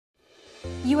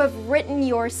You have written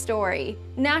your story.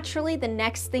 Naturally, the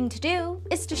next thing to do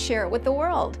is to share it with the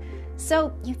world.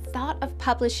 So you thought of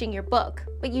publishing your book,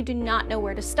 but you do not know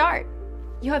where to start.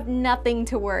 You have nothing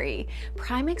to worry.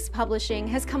 Primix Publishing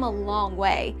has come a long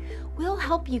way. We'll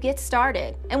help you get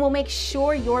started, and we'll make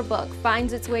sure your book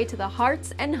finds its way to the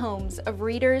hearts and homes of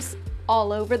readers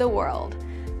all over the world.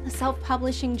 The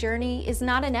self-publishing journey is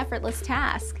not an effortless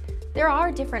task. There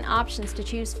are different options to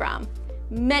choose from,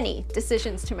 many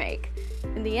decisions to make.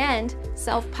 In the end,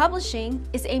 self-publishing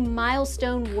is a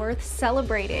milestone worth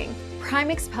celebrating.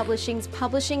 Primix Publishing's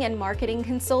publishing and marketing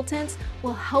consultants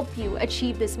will help you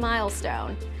achieve this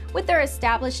milestone. With their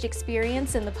established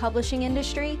experience in the publishing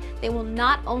industry, they will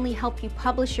not only help you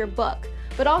publish your book,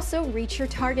 but also reach your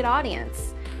target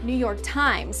audience. New York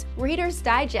Times, Reader's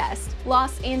Digest,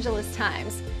 Los Angeles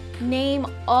Times. Name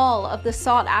all of the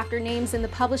sought-after names in the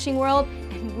publishing world,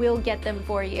 and we'll get them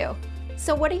for you.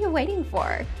 So what are you waiting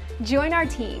for? Join our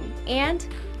team and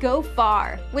go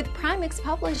far with Primix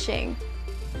Publishing.